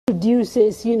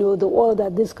produces, you know, the oil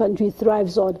that this country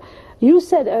thrives on. You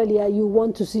said earlier you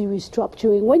want to see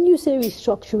restructuring. When you say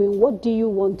restructuring, what do you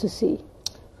want to see?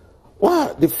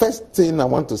 Well, the first thing I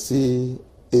want to see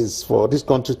is for this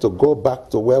country to go back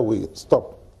to where we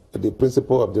stopped, the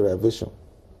principle of derivation,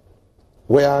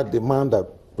 where the man that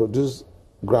produces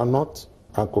groundnut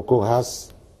and cocoa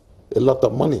has a lot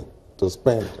of money to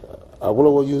spend. I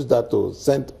will use that to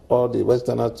send all the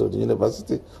Westerners to the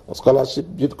university on scholarship,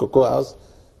 build cocoa house.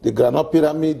 The groundnut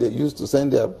pyramid they used to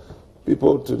send their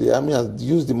people to the army and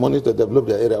use the money to develop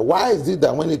their area. Why is it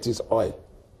that when it is oil,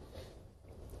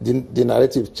 the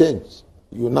narrative changed?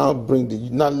 You now bring the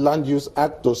Land Use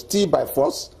Act to steal by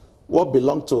force what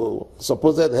belonged to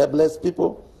supposed helpless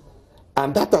people,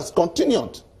 and that has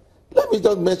continued. Let me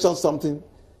just mention something.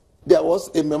 There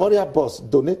was a memorial bus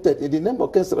donated in the name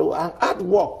of Kensero, and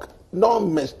artwork, no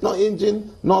mesh, no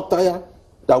engine, no tire,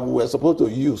 that we were supposed to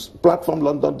use. Platform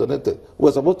London donated. We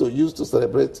were supposed to use to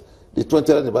celebrate the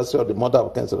 20th anniversary of the murder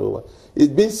of Kensero. It's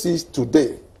been seized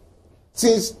today,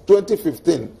 since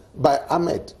 2015, by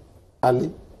Ahmed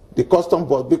Ali, the custom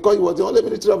boss, because he was the only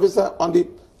military officer on the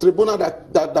tribunal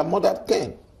that murdered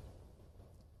Ken.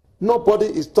 Nobody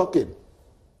is talking.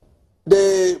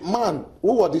 The man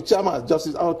who was the chairman,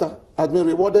 Justice Alta, has been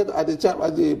rewarded as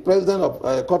the president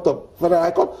of Court of Federal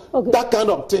High Court. Okay. That kind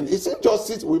of thing. It's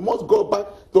injustice. We must go back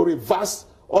to reverse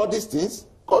all these things.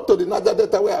 Go to the Niger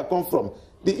Delta where I come from.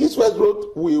 The East-West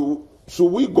Road, should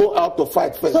we go out to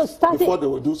fight first before they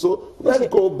will do so? Let's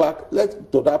go back. Let's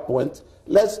to that point.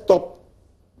 Let's stop.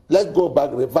 Let's go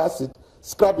back, reverse it,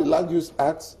 scrap the Land Use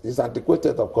Act. It's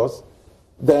antiquated, of course.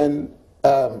 Then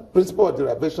principle of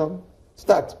derivation,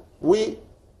 start. We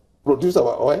produce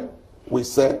our oil, we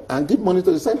sell, and give money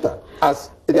to the center, as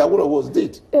the Awolowo's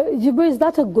did. Jibril, is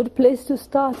that a good place to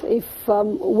start if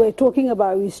we're talking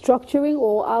about restructuring,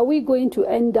 or are we going to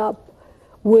end up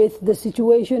with the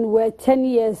situation where 10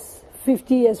 years,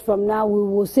 50 years from now, we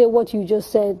will say what you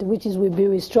just said, which is we've been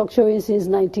restructuring since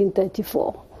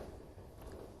 1934?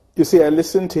 You see, I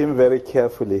listened to him very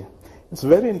carefully. It's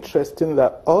very interesting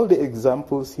that all the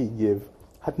examples he gave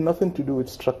had nothing to do with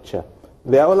structure.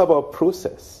 They're all about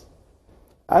process.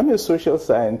 I'm a social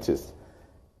scientist.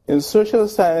 In social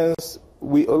science,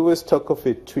 we always talk of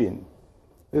a twin.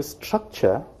 There's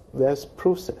structure, there's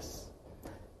process.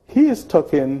 He is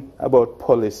talking about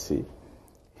policy.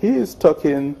 He is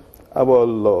talking about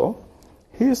law.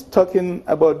 He is talking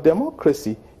about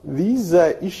democracy. These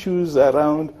are issues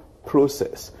around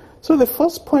process. So the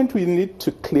first point we need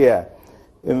to clear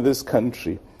in this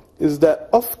country is that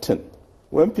often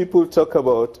when people talk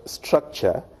about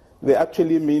structure, they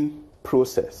actually mean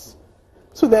process.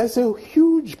 So there's a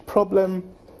huge problem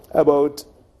about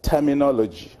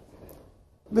terminology.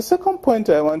 The second point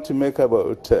I want to make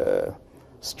about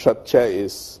structure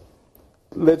is,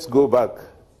 let's go back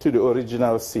to the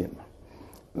original sin.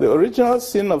 The original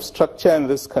sin of structure in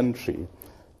this country,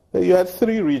 you had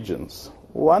three regions.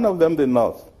 One of them, the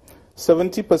north,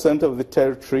 70% of the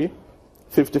territory,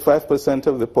 55%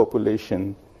 of the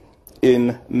population in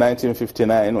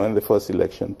 1959 when the first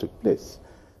election took place.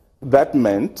 That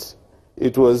meant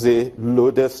it was a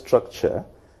loaded structure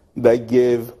that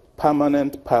gave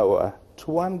permanent power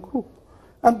to one group.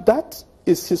 And that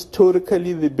is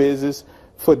historically the basis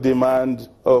for demand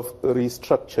of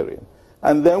restructuring.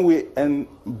 And then we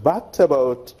embarked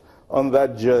on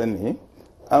that journey,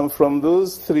 and from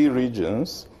those three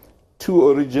regions,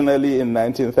 two originally in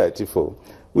 1934,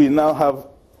 we now have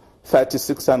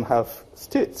 36 and a half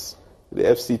states, the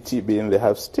FCT being the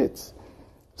half states.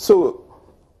 So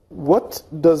what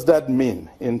does that mean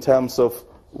in terms of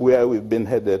where we've been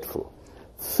headed for?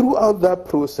 Throughout that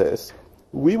process,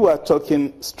 we were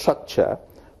talking structure,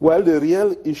 while the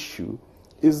real issue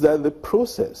is that the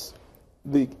process,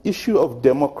 the issue of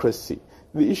democracy,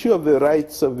 the issue of the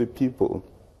rights of the people,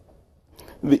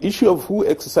 the issue of who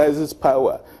exercises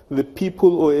power, the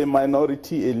people or a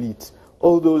minority elite,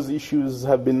 all those issues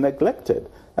have been neglected.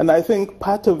 And I think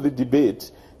part of the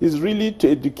debate is really to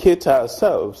educate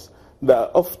ourselves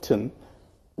that often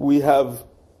we have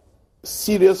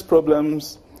serious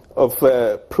problems of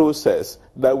process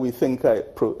that we think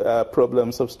are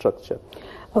problems of structure.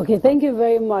 Okay, thank you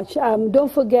very much.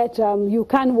 Don't forget, you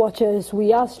can watch us.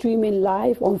 We are streaming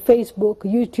live on Facebook,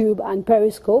 YouTube, and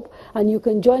Periscope. And you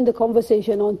can join the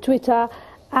conversation on Twitter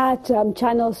at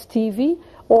Channels TV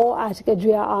or at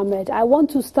Gadria Ahmed. I want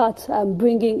to start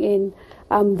bringing in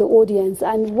the audience.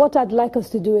 And what I'd like us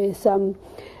to do is,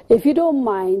 if you don't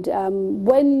mind,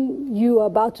 when you are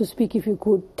about to speak, if you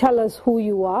could tell us who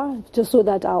you are, just so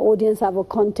that our audience have a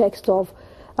context of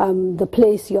the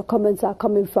place your comments are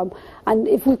coming from. And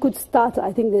if we could start,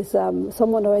 I think there's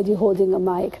someone already holding a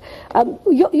mic.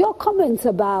 Your comments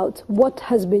about what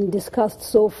has been discussed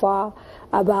so far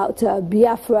about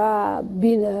Biafra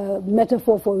being a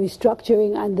metaphor for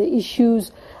restructuring and the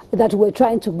issues that we're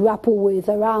trying to grapple with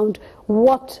around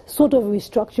what sort of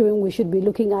restructuring we should be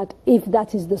looking at if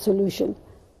that is the solution.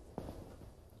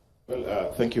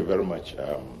 Well, thank you very much.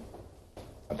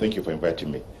 And thank you for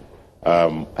inviting me.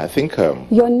 I think...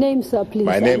 your name, sir, please.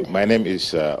 My name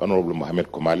is Honorable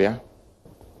Mohammed Kumalia.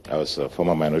 I was a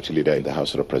former minority leader in the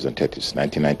House of Representatives,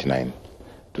 1999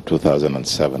 to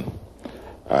 2007.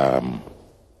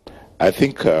 I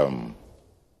think the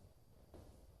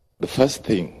first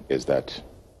thing is that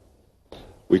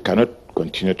we cannot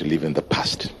continue to live in the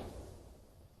past.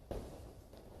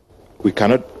 We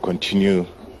cannot continue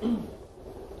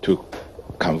to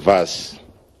canvass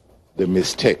the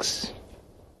mistakes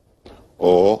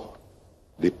or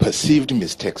the perceived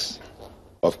mistakes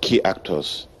of key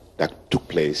actors that took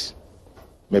place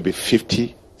maybe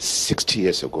 50, 60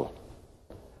 years ago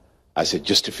as a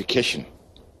justification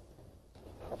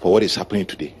for what is happening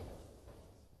today.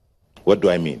 What do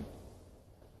I mean?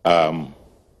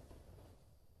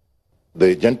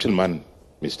 The gentleman,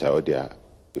 Mr. Odia,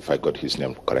 if I got his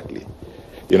name correctly,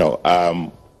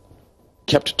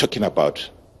 kept talking about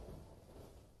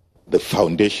the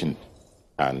foundation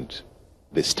and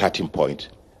the starting point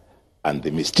and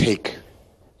the mistake,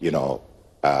 during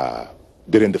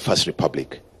the First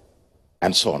Republic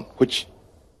and so on, which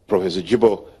Professor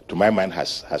Jibo, to my mind,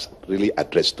 has really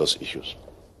addressed those issues.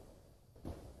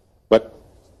 But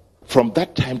from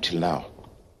that time till now,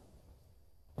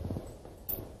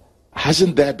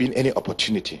 hasn't there been any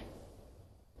opportunity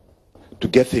to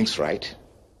get things right?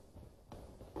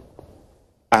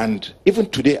 And even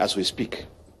today, as we speak,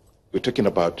 we're talking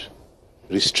about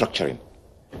restructuring.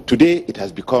 Today, it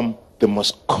has become the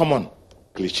most common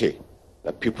cliche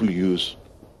that people use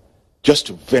just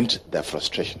to vent their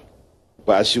frustration.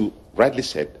 But as you rightly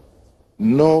said,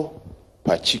 no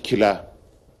particular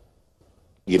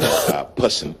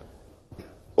person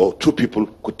or two people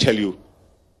could tell you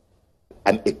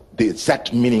the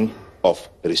exact meaning of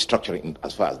restructuring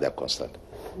as far as they're concerned.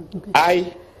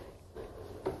 Okay.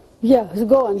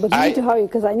 Go on, but you need to hurry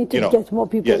because I need to get more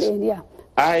people in. Yeah.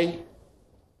 I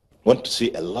want to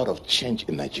see a lot of change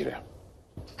in Nigeria.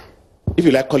 If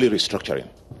you like, call it restructuring,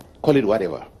 call it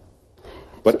whatever.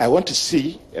 But I want to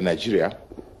see a Nigeria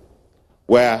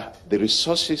where the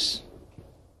resources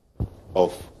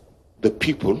of the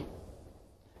people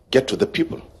get to the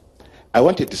people. I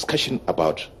want a discussion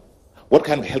about what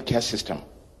kind of healthcare system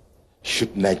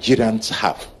should Nigerians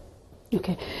have.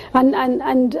 Okay, and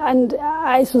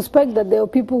I suspect that there are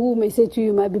people who may say to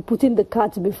you, might be putting the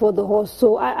cart before the horse.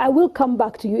 So I will come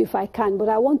back to you if I can, but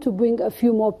I want to bring a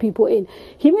few more people in.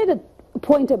 He made a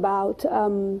point about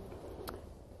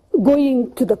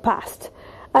going to the past.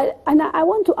 And I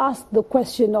want to ask the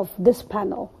question of this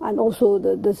panel and also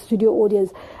the studio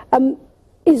audience.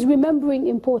 Is remembering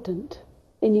important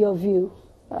in your view,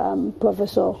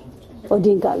 Professor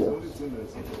Odingalu?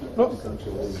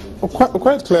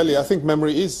 Quite clearly, I think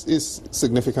memory is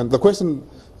significant. The question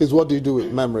is, what do you do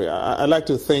with memory? I like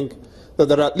to think that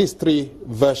there are at least three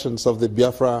versions of the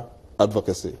Biafra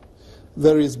advocacy.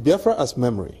 There is Biafra as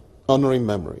memory, honoring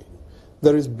memory.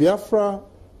 There is Biafra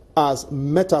as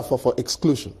metaphor for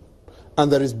exclusion.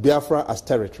 And there is Biafra as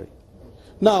territory.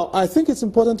 Now, I think it's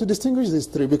important to distinguish these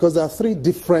three because there are three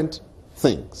different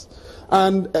things.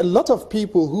 And a lot of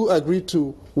people who agree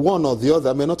to one or the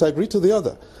other may not agree to the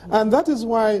other. And that is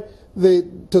why the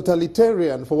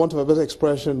totalitarian, for want of a better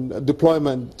expression,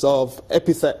 deployment of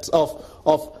epithets,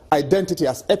 of identity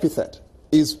as epithet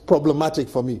is problematic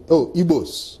for me. Oh,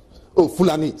 Igbos. Oh,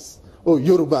 Fulanis. Oh,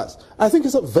 Yorubas. I think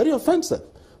it's very offensive.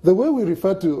 The way we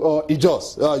refer to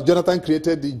Ijos, Jonathan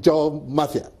created the Ijo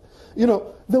Mafia.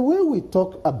 The way we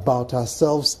talk about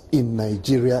ourselves in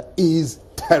Nigeria is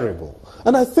terrible.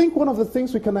 And I think one of the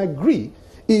things we can agree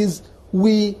is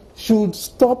we should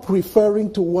stop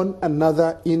referring to one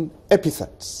another in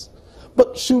epithets.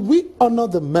 But should we honor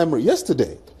the memory?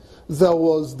 Yesterday, there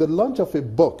was the launch of a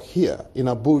book here in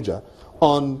Abuja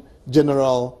on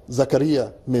General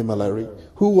Zakaria Memalari,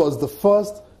 who was the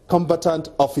first combatant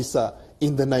officer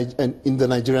in the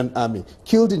Nigerian army,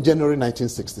 killed in January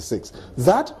 1966.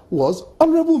 That was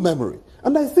honorable memory.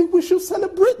 And I think we should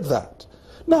celebrate that.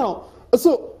 Now,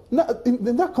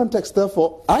 in that context,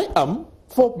 therefore, I am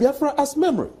for Biafra as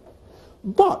memory.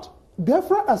 But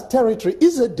Biafra as territory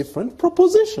is a different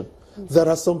proposition. There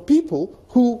are some people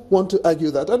who want to argue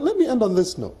that. And let me end on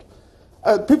this note.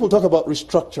 people talk about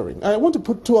restructuring. I want to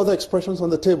put two other expressions on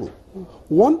the table.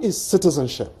 One is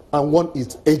citizenship, and one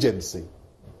is agency.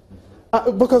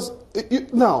 Because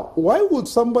now, why would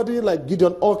somebody like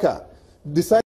Gideon Orka decide